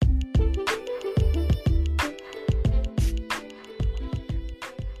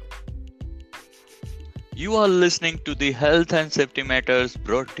You are listening to the Health and Safety Matters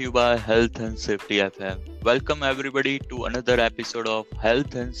brought to you by Health and Safety FM. Welcome everybody to another episode of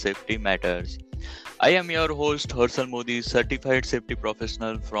Health and Safety Matters. I am your host Harshal Modi, certified safety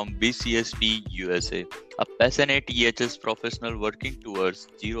professional from BCSP USA, a passionate EHS professional working towards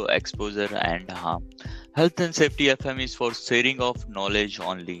zero exposure and harm. Health and Safety FM is for sharing of knowledge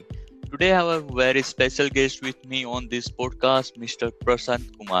only. Today I have a very special guest with me on this podcast, Mr.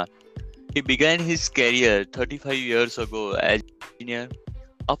 Prashant Kumar. He began his career 35 years ago as an engineer.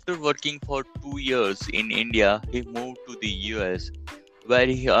 After working for 2 years in India, he moved to the US, where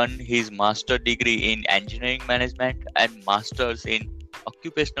he earned his master's degree in engineering management and master's in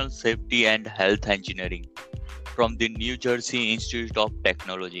occupational safety and health engineering from the New Jersey Institute of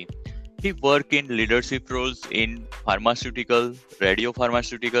Technology. He worked in leadership roles in pharmaceutical,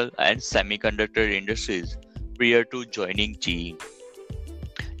 radiopharmaceutical, and semiconductor industries prior to joining GE.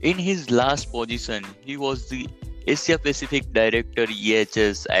 In his last position, he was the Asia Pacific Director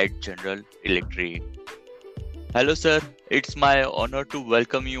EHS at General Electric. Hello, sir. It's my honor to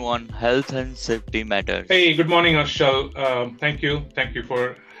welcome you on Health and Safety Matters. Hey, good morning, Harshal. Thank you. Thank you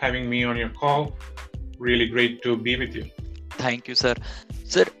for having me on your call. Really great to be with you. Thank you, sir.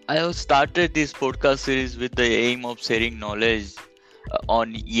 Sir, I have started this podcast series with the aim of sharing knowledge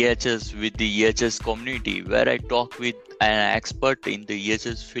on EHS with the EHS community, where I talk with an expert in the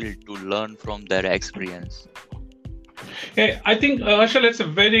EHS field to learn from their experience. Hey, I think, Harshal, it's a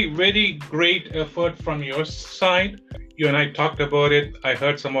very, very great effort from your side. You and I talked about it. I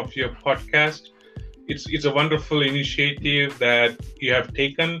heard some of your podcast. It's a wonderful initiative that you have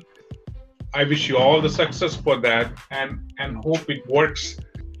taken. I wish you all the success for that and hope it works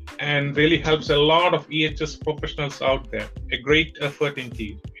and really helps a lot of EHS professionals out there. A great effort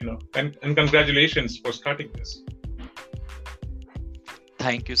indeed, and congratulations for starting this.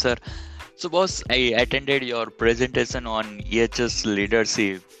 Thank you, sir. So, boss, I attended your presentation on EHS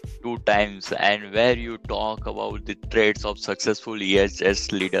leadership 2 times and where you talk about the traits of successful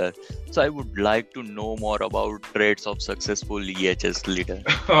EHS leader. So, I would like to know more about traits of successful EHS leader.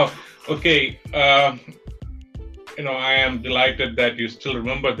 Okay. I am delighted that you still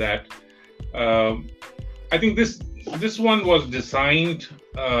remember that. I think this one was designed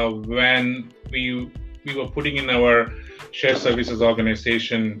when we were putting in our shared services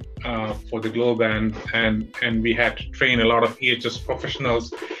organization for the globe, and we had to train a lot of EHS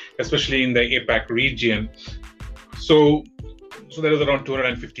professionals, especially in the APAC region. So there was around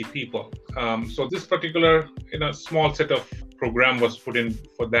 250 people. So this particular small set of program was put in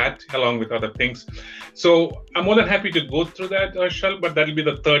for that, along with other things. So I'm more than happy to go through that, Harshal, but that'll be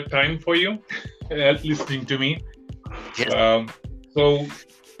the 3rd time for you listening to me. Yes.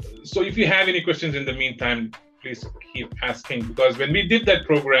 So if you have any questions in the meantime, please keep asking, because when we did that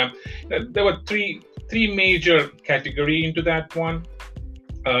program, there were three major categories into that one.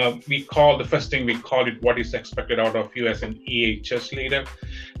 The first thing we called it what is expected out of you as an EHS leader,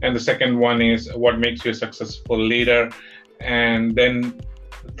 and the second one is what makes you a successful leader, and then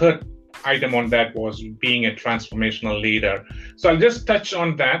the third item on that was being a transformational leader. So I'll just touch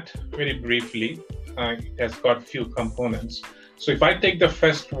on that very briefly. It has got few components. So if I take the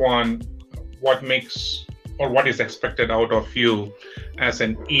first one, what is expected out of you as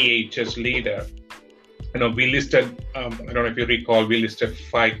an EHS leader, we listed, I don't know if you recall, we listed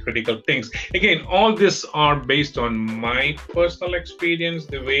 5 critical things. Again, all this are based on my personal experience,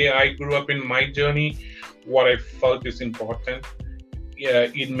 the way I grew up in my journey, what I felt is important. Yeah,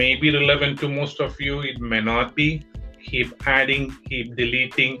 it may be relevant to most of you, it may not be. Keep adding, keep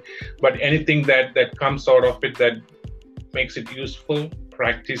deleting, but anything that comes out of it that makes it useful,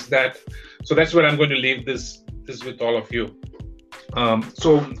 practice that. So that's where I'm going to leave this with all of you.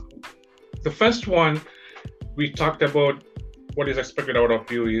 So the first one we talked about, what is expected out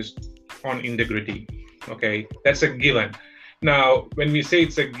of you is on integrity. Okay, that's a given. Now, when we say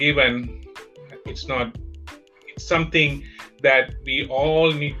it's a given, it's something that we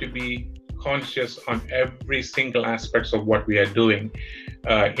all need to be conscious on every single aspects of what we are doing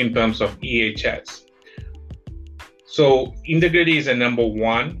in terms of EHS. So integrity is a number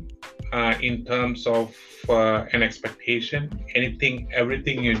one in terms of an expectation.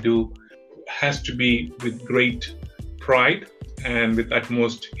 Everything you do has to be with great pride and with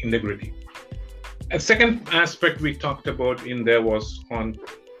utmost integrity. A second aspect we talked about in there was on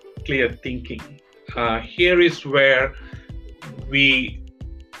clear thinking. Here is where we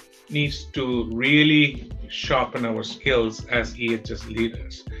need to really sharpen our skills as EHS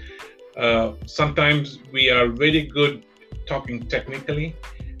leaders. Sometimes we are very good talking technically,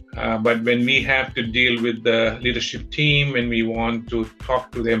 but when we have to deal with the leadership team, when we want to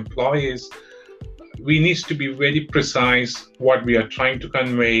talk to the employees, we need to be very precise what we are trying to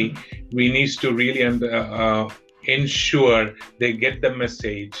convey. We need to really ensure they get the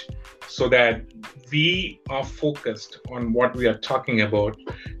message so that we are focused on what we are talking about,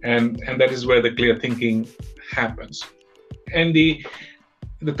 and that is where the clear thinking happens. And the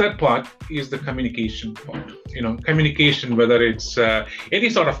third part is the communication part. Communication, whether it's any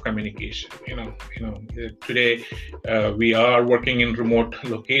sort of communication. Today we are working in remote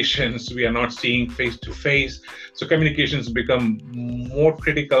locations. We are not seeing face to face, so communications become more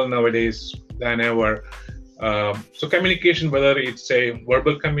critical nowadays than ever. So communication, whether it's a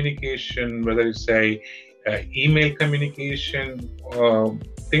verbal communication, whether it's a email communication,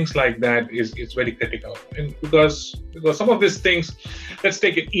 things like that is very critical. And because some of these things, let's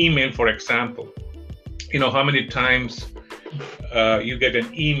take an email for example. How many times you get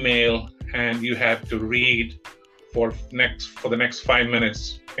an email and you have to read for the next 5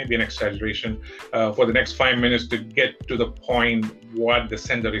 minutes, maybe an exaggeration, for the next 5 minutes to get to the point what the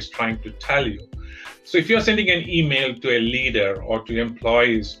sender is trying to tell you. So if you're sending an email to a leader or to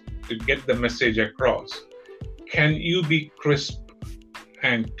employees to get the message across, can you be crisp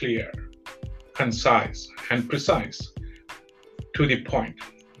and clear, concise and precise, to the point?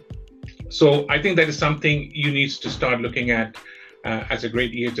 So I think that is something you need to start looking at as a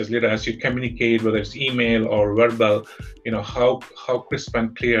great EHS leader as you communicate, whether it's email or verbal. How crisp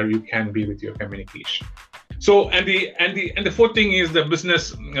and clear you can be with your communication. So and the fourth thing is the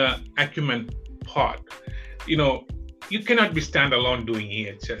business acumen part. You cannot be standalone doing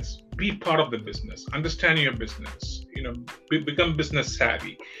EHS. Be part of the business, understand your business, become business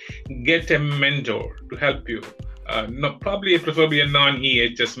savvy, get a mentor to help you. Preferably a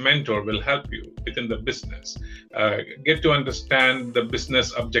non-EHS mentor will help you within the business. Get to understand the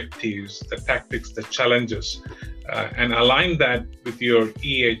business objectives, the tactics, the challenges, and align that with your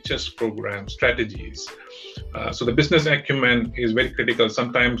EHS program strategies. So the business acumen is very critical.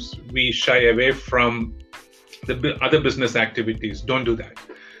 Sometimes we shy away from the other business activities. Don't do that.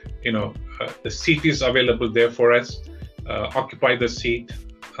 The seat is available there for us. Occupy the seat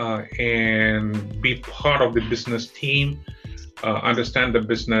and be part of the business team. Understand the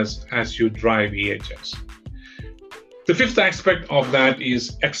business as you drive EHS. The fifth aspect of that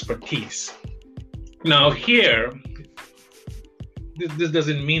is expertise. Now here, this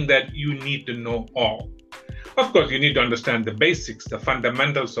doesn't mean that you need to know all. Of course, you need to understand the basics, the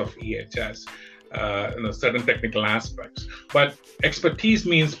fundamentals of EHS, certain technical aspects. But expertise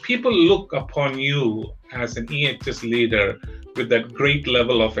means people look upon you as an EHS leader with that great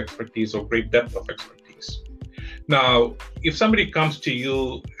level of expertise or great depth of expertise. Now, if somebody comes to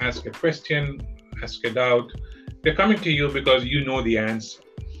you, ask a question, ask a doubt, they're coming to you because you know the answer.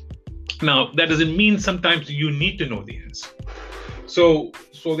 Now, that doesn't mean sometimes you need to know the answer. So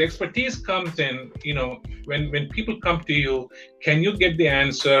the expertise comes in, when people come to you, can you get the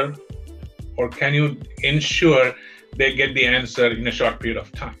answer, or can you ensure they get the answer in a short period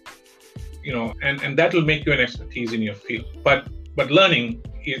of time? And that will make you an expertise in your field. But learning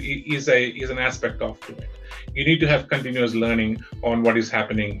is an aspect of it. You need to have continuous learning on what is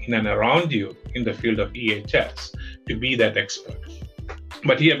happening in and around you in the field of EHS to be that expert.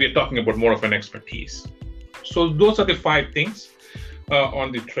 But here we're talking about more of an expertise. So those are the 5 things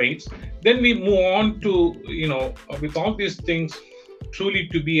on the traits. Then we move on to, with all these things, truly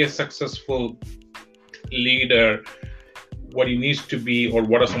to be a successful leader, what he needs to be, or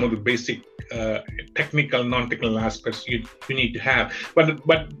what are some of the basic technical, non-technical aspects you need to have.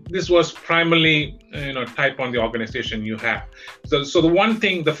 But this was primarily, type on the organization you have. So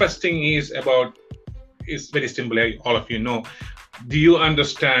the first thing is very simple. All of you know. Do you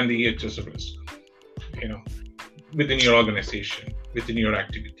understand the EHS risk? Within your organization, within your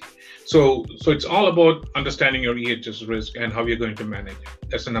activity. So it's all about understanding your EHS risk and how you're going to manage it.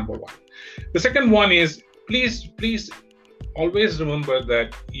 That's the number one. The second one is please always remember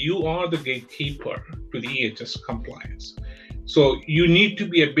that you are the gatekeeper to the EHS compliance. So you need to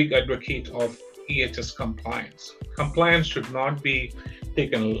be a big advocate of EHS compliance. Compliance should not be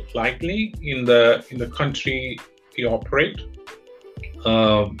taken lightly in the country you operate.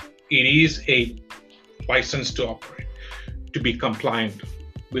 It is a license to operate, to be compliant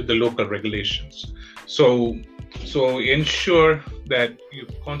with the local regulations. So ensure that you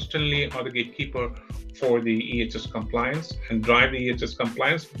constantly are the gatekeeper for the EHS compliance and drive the EHS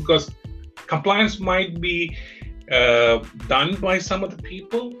compliance, because compliance might be done by some of the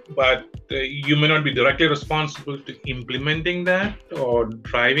people, but you may not be directly responsible to implementing that or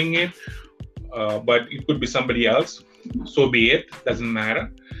driving it, but it could be somebody else. So be it, doesn't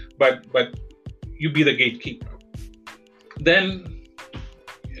matter, but you be the gatekeeper. Then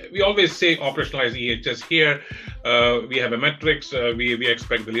we always say operationalize EHS here. We have a metrics. We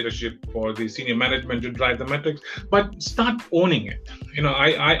expect the leadership for the senior management to drive the metrics, but start owning it.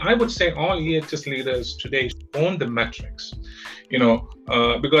 I would say all EHS leaders today own the metrics.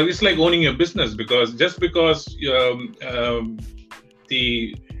 Because it's like owning your business. Because just because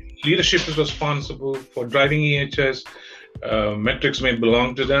the leadership is responsible for driving EHS, metrics may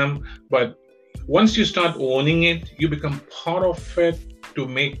belong to them, but once you start owning it, you become part of it to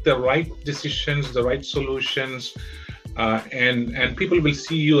make the right decisions, the right solutions, and people will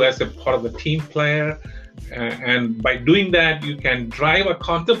see you as a part of the team player. And by doing that, you can drive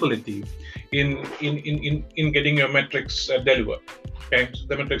accountability in getting your metrics delivered. Okay, so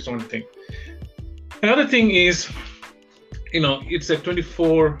the metrics one thing. Another thing is, it's a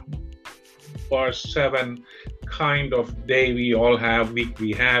 24/7 kind of day we all have, week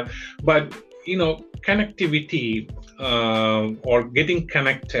we have, but connectivity or getting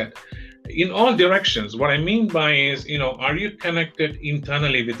connected in all directions. What I mean by is, are you connected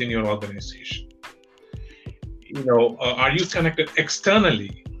internally within your organization? Are you connected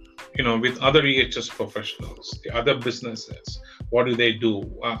externally, with other EHS professionals, the other businesses? What do they do?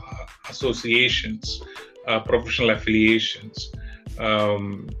 Associations, professional affiliations.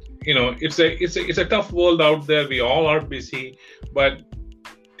 It's a tough world out there. We all are busy, but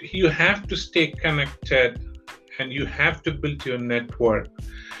you have to stay connected and you have to build your network.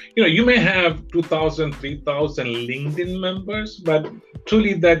 You may have 2,000, 3,000 LinkedIn members, but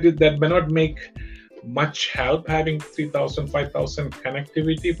truly that may not make much help having 3,000, 5,000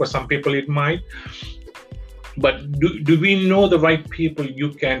 connectivity. For some people it might. But do we know the right people you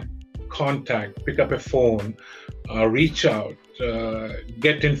can contact, pick up a phone, reach out,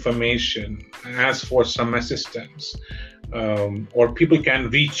 get information, ask for some assistance, or people can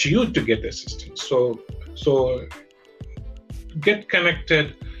reach you to get assistance. So get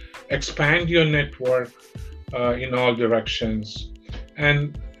connected, expand your network in all directions.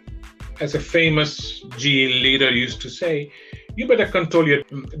 And as a famous GE leader used to say, you better control your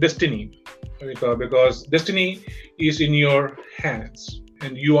destiny, because destiny is in your hands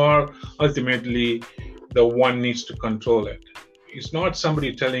and you are ultimately the one needs to control it. It's not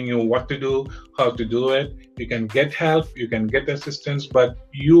somebody telling you what to do, how to do it. You can get help, you can get assistance, but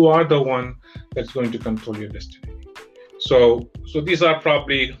you are the one that's going to control your destiny. So these are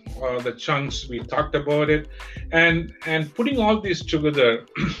probably the chunks we talked about it, and putting all these together,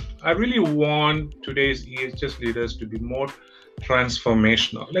 I really want today's EHS leaders to be more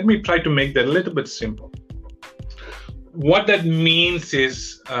transformational. Let me try to make that a little bit simple. What that means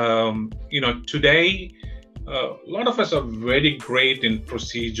is, today, a lot of us are very great in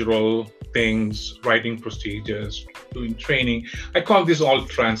procedural things, writing procedures, doing training. I call this all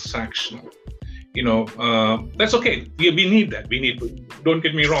transactional. That's okay. We need that. Don't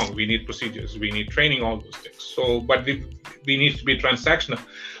get me wrong, we need procedures, we need training, all those things. But we need to be transactional.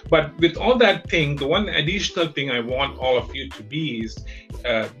 But with all that thing, the one additional thing I want all of you to be is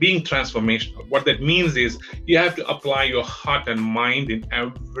being transformational. What that means is you have to apply your heart and mind in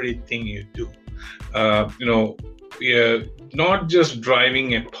everything you do. Not just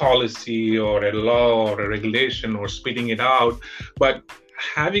driving a policy or a law or a regulation or spitting it out, but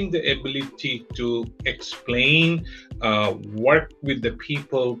having the ability to explain, work with the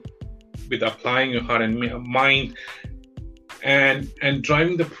people, with applying your heart and mind, and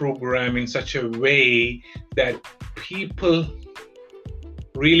driving the program in such a way that people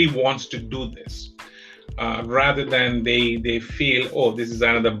really wants to do this, rather than they feel, oh, this is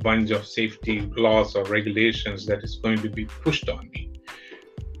another bunch of safety laws or regulations that is going to be pushed on me.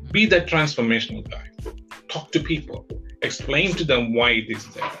 Be that transformational guy. Talk to people. Explain to them why it is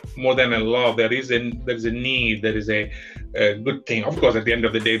there. More than a law, there is a need, there is a good thing. Of course, at the end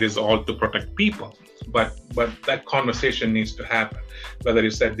of the day, it is all to protect people. But that conversation needs to happen, whether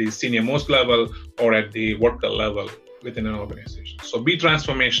it's at the senior most level or at the worker level within an organization. So be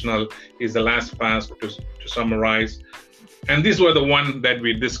transformational is the last part to summarize. And these were the ones that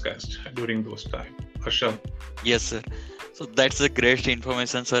we discussed during those times. Harshal. Yes, sir. So that's a great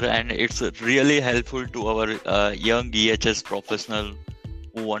information, sir, and it's really helpful to our young EHS professional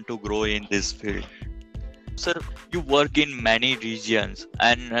who want to grow in this field. Sir, you work in many regions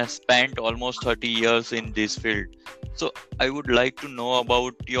and spent almost 30 years in this field. So I would like to know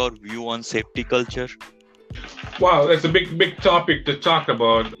about your view on safety culture. Wow, that's a big topic to talk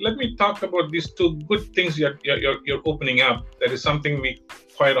about. Let me talk about these two good things you're opening up. That is something we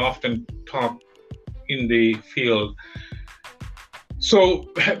quite often talk in the field. So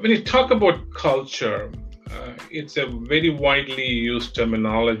when you talk about culture, it's a very widely used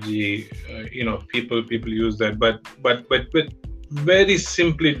terminology. People use that, but very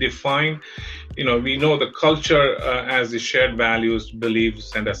simply defined. We know the culture as the shared values,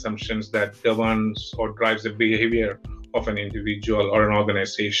 beliefs, and assumptions that governs or drives the behavior of an individual or an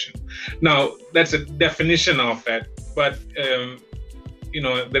organization. Now, that's a definition of it, but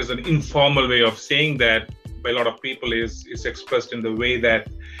there's an informal way of saying that by a lot of people is expressed in the way that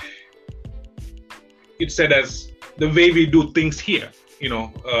it's said as the way we do things here.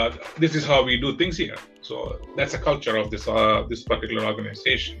 This is how we do things here. So that's a culture of this particular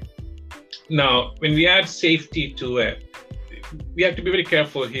organization. Now, when we add safety to it, we have to be very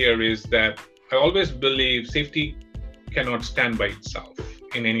careful here is that I always believe safety cannot stand by itself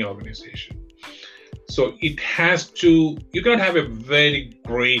in any organization. So you cannot have a very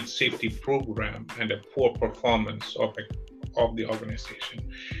great safety program and a poor performance of the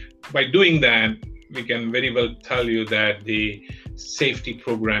organization. By doing that, we can very well tell you that the safety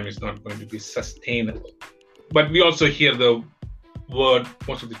program is not going to be sustainable. But we also hear the word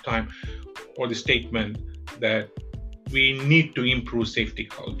most of the time, or the statement, that we need to improve safety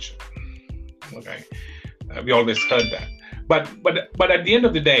culture. Okay, we always heard that. But at the end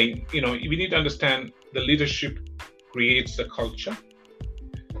of the day, we need to understand the leadership creates the culture,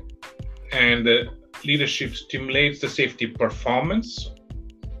 and the leadership stimulates the safety performance,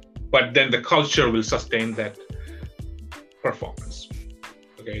 but then the culture will sustain that performance.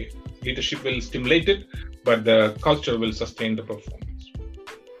 Okay, leadership will stimulate it, but the culture will sustain the performance.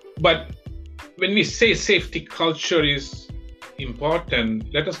 But when we say safety culture is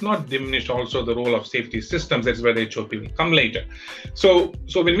important, let us not diminish also the role of safety systems. That's where the HOP will come later. So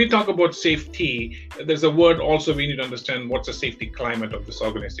when we talk about safety, there's a word also we need to understand what's the safety climate of this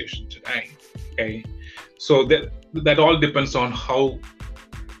organization today. Okay, so that all depends on how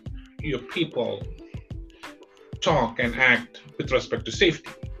your people talk and act with respect to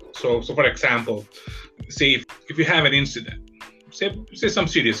safety. So for example, say if you have an incident, say some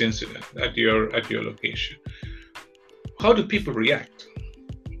serious incident at your location, how do people react?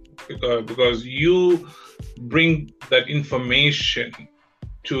 Because you bring that information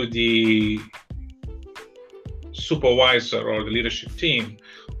to the supervisor or the leadership team.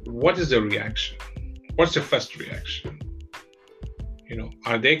 What is the reaction? What's the first reaction?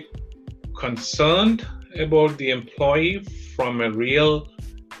 Are they concerned about the employee from a real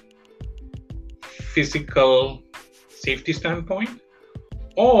physical safety standpoint,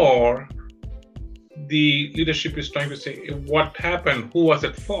 or the leadership is trying to say what happened, who was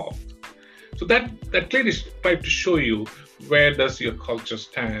at fault? So that clearly tries to show you where does your culture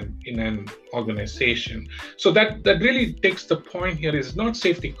stand in an organization. So that really takes the point here is not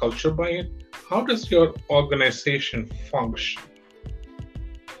safety culture by it. How does your organization function?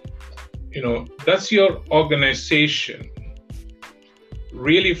 Does your organization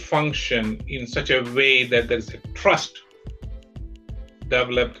really function in such a way that there's a trust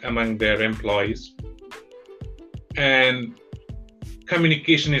developed among their employees, and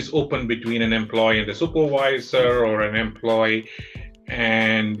communication is open between an employee and the supervisor, or an employee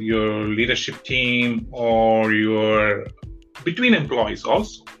and your leadership team, or between employees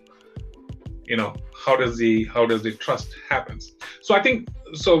also? How does the trust happens? So I think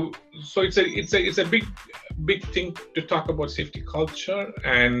so it's a big thing to talk about safety culture,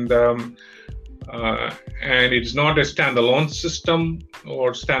 and it's not a standalone system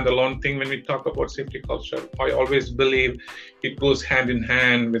or standalone thing when we talk about safety culture. I always believe it goes hand in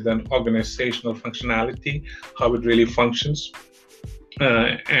hand with an organizational functionality, how it really functions,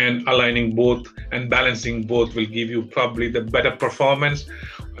 and aligning both and balancing both will give you probably the better performance,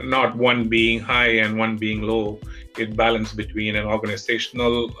 not one being high and one being low. It balance between an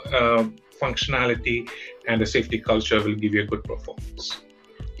organizational functionality and a safety culture will give you a good performance.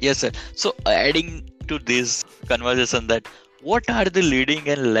 Yes, sir. So adding to this conversation, that what are the leading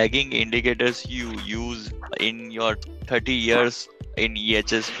and lagging indicators you use in your 30 years in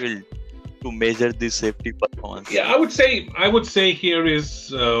EHS field to measure the safety performance? Yeah, I would say here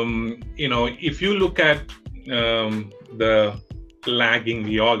is, if you look at the lagging,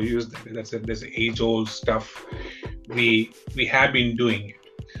 we all use that. There's age-old stuff. We have been doing it.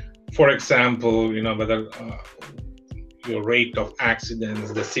 For example, whether your rate of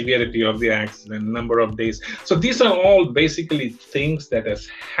accidents, the severity of the accident, number of days. So these are all basically things that has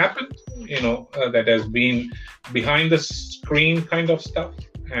happened, that has been behind the screen kind of stuff.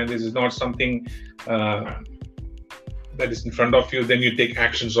 And this is not something that is in front of you. Then you take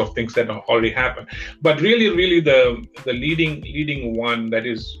actions of things that already happened. But really, the leading one that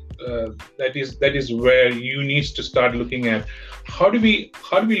is where you need to start looking at how do we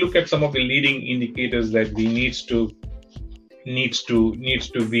look at some of the leading indicators that we needs to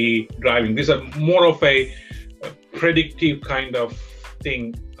be driving. These are more of a predictive kind of thing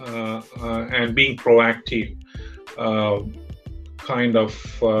and being proactive kind of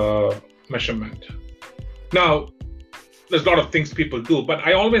measurement. Now, there's a lot of things people do, but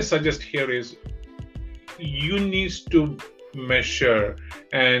I always suggest here is you need to measure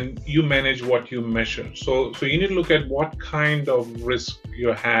and you manage what you measure. So you need to look at what kind of risk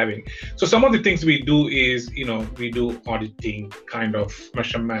you're having. So some of the things we do is, we do auditing kind of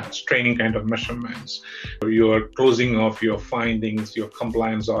measurements, training kind of measurements, your closing of your findings, your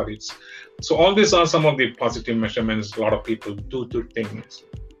compliance audits. So all these are some of the positive measurements a lot of people do to things.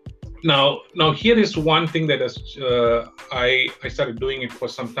 Now here is one thing that I started doing it for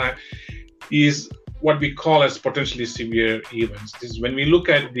some time is what we call as potentially severe events. This is when we look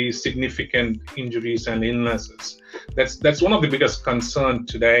at the significant injuries and illnesses. That's one of the biggest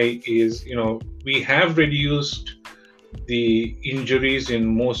concerns today is, we have reduced the injuries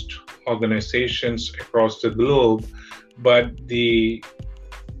in most organizations across the globe, but the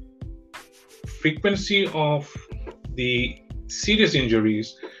frequency of the serious injuries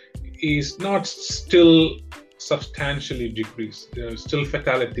is not still substantially decreased. There are still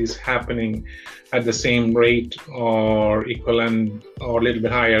fatalities happening at the same rate or equivalent or a little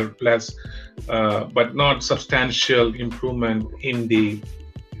bit higher, less, but not substantial improvement in the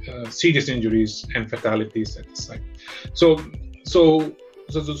serious injuries and fatalities at the site. So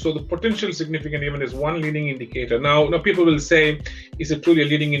the potential significant event is one leading indicator. Now people will say, is it truly a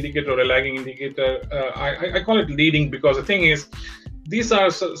leading indicator or a lagging indicator? I call it leading because the thing is, these are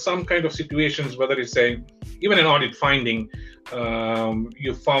some kind of situations, whether it's even an audit finding,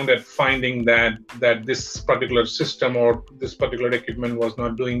 you found that finding that this particular system or this particular equipment was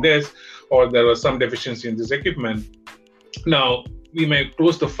not doing this, or there was some deficiency in this equipment. Now, we may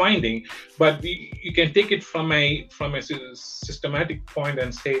close the finding, but you can take it from a systematic point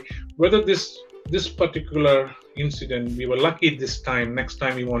and say whether this particular incident, we were lucky this time, next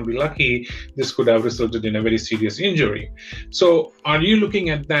time we won't be lucky, this could have resulted in a very serious injury. So are you looking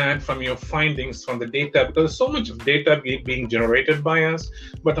at that from your findings from the data? Because there's so much of data being generated by us,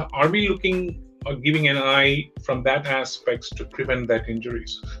 but are we looking or giving an eye from that aspects to prevent that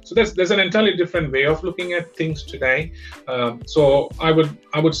injuries? So there's an entirely different way of looking at things today. So I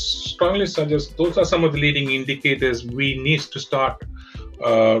would strongly suggest those are some of the leading indicators we need to start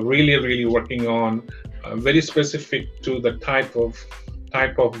really working on, very specific to the type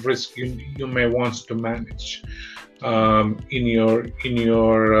of risk you may want to manage in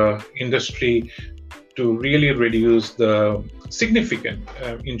your industry to really reduce the significant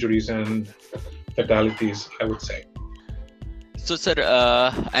injuries and fatalities, I would say. So, sir,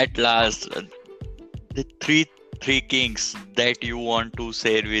 at last, the three things that you want to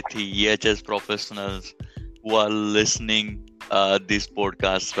share with the EHS professionals who are listening this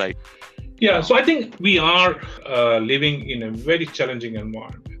podcast, right? Yeah, so I think we are living in a very challenging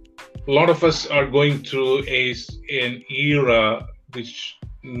environment. A lot of us are going through an era which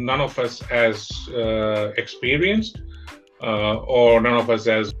none of us has experienced or none of us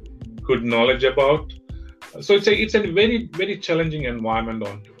has good knowledge about. So it's a very, very challenging environment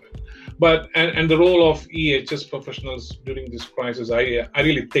onto it. But and the role of EHS professionals during this crisis, I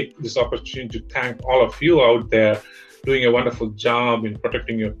really take this opportunity to thank all of you out there doing a wonderful job in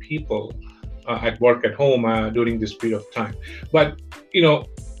protecting your people at work, at home during this period of time. But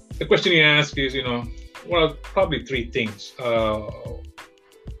the question you ask is, well, probably three things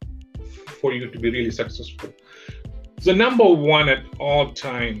for you to be really successful. So number one at all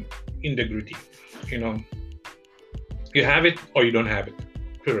time, integrity. You have it or you don't have it,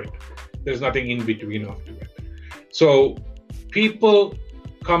 period. There's nothing in between after it. So people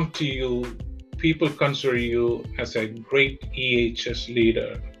come to you, people consider you as a great EHS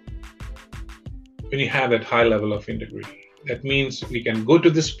leader when you have that high level of integrity. That means we can go to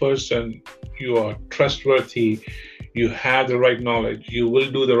this person, you are trustworthy, you have the right knowledge, you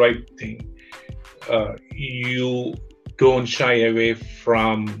will do the right thing. You don't shy away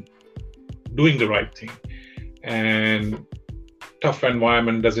from doing the right thing. And tough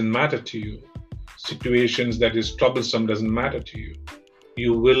environment doesn't matter to you. Situations that is troublesome doesn't matter to you.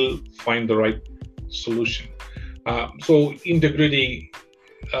 You will find the right solution. So integrity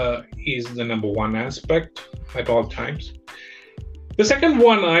is the number one aspect at all times. The second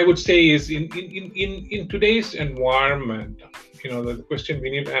one I would say is in today's environment, the question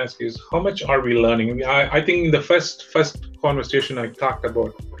we need to ask is how much are we learning? I think in the first conversation I talked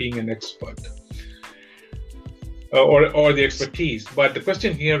about being an expert or the expertise, but the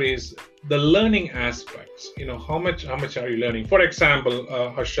question here is the learning aspects. How much are you learning? For example,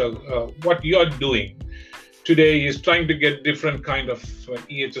 Harshal, what you're doing, today is trying to get different kind of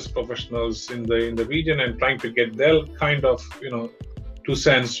EHS professionals in the region and trying to get their kind of 2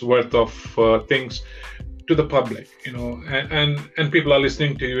 cents worth of things to the public, and people are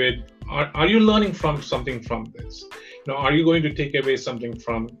listening to it. Are you learning from something from this? Are you going to take away something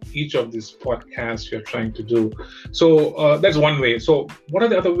from each of these podcasts you're trying to do? So that's one way. So what are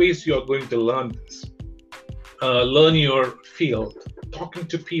the other ways you're going to learn this? Learn your field, talking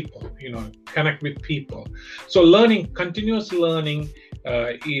to people, connect with people. So continuous learning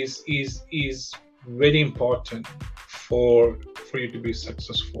is very important for you to be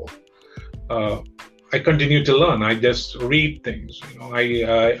successful. I continue to learn. I just read things.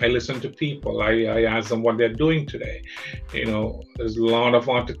 I listen to people. I ask them what they're doing today. There's a lot of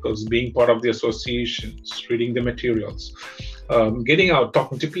articles, being part of the associations, reading the materials, getting out,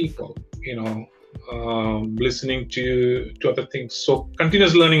 talking to people. Listening to other things. So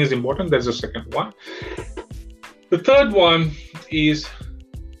continuous learning is important. That's the second one. The third one is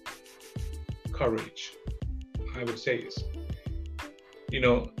courage. I would say is,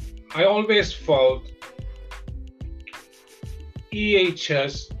 I always felt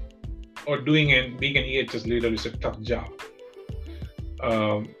EHS or being an EHS leader is a tough job.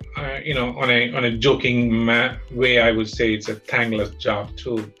 On a joking way, I would say it's a thankless job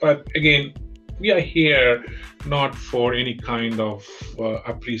too. But again, we are here not for any kind of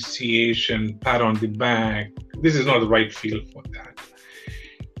appreciation, pat on the back. This is not the right field for that.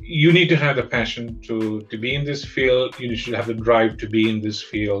 You need to have the passion to be in this field. You should have the drive to be in this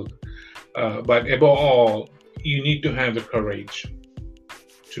field. But above all, you need to have the courage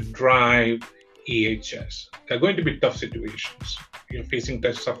to drive EHS. There are going to be tough situations. You're facing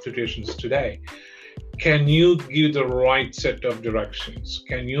tough situations today. Can you give the right set of directions?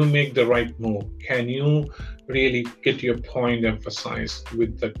 Can you make the right move? Can you really get your point emphasized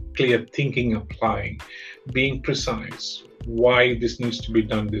with the clear thinking applying, being precise, why this needs to be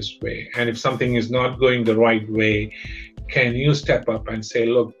done this way? And if something is not going the right way, can you step up and say,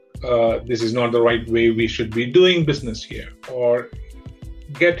 look, this is not the right way we should be doing business here, or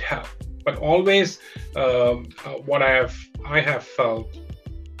get help? But always what I have felt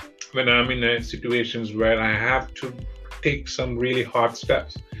when I'm in situations where I have to take some really hard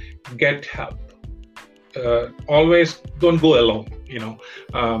steps, get help. Always don't go alone.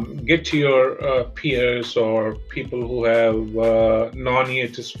 Get to your peers or people who have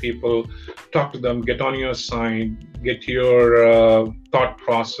non-EHS people, talk to them, get on your side, get your thought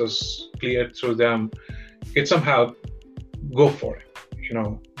process clear through them, get some help, go for it.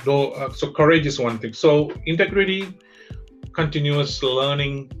 So courage is one thing. So integrity, continuous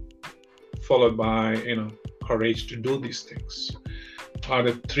learning, followed by courage to do these things are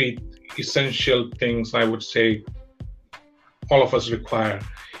the three essential things I would say all of us require,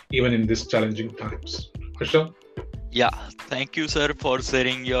 even in these challenging times. Harshal? Yeah, thank you, sir, for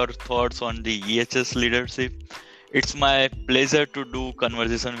sharing your thoughts on the EHS leadership. It's my pleasure to do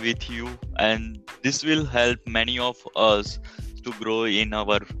conversation with you, and this will help many of us to grow in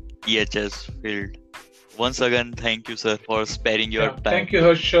our EHS field. Once again, thank you, sir, for sparing your time. Thank you,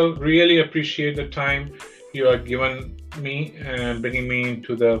 Harshal. Really appreciate the time you are given me and bringing me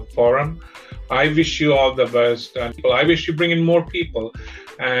into the forum. I wish you all the best. And I wish you bring in more people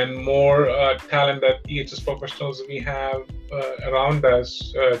and more talented EHS professionals we have around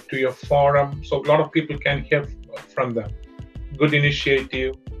us to your forum, so a lot of people can hear from them. Good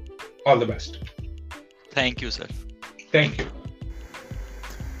initiative. All the best. Thank you, sir. Thank you.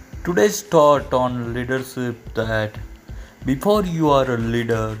 Today's thought on leadership that before you are a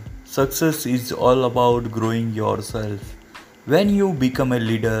leader, success is all about growing yourself. When you become a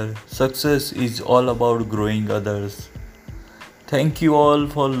leader, success is all about growing others. Thank you all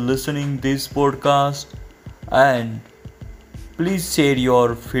for listening this podcast, and please share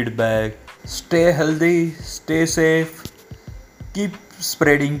your feedback. Stay healthy, stay safe, keep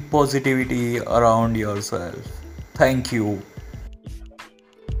spreading positivity around yourself. Thank you.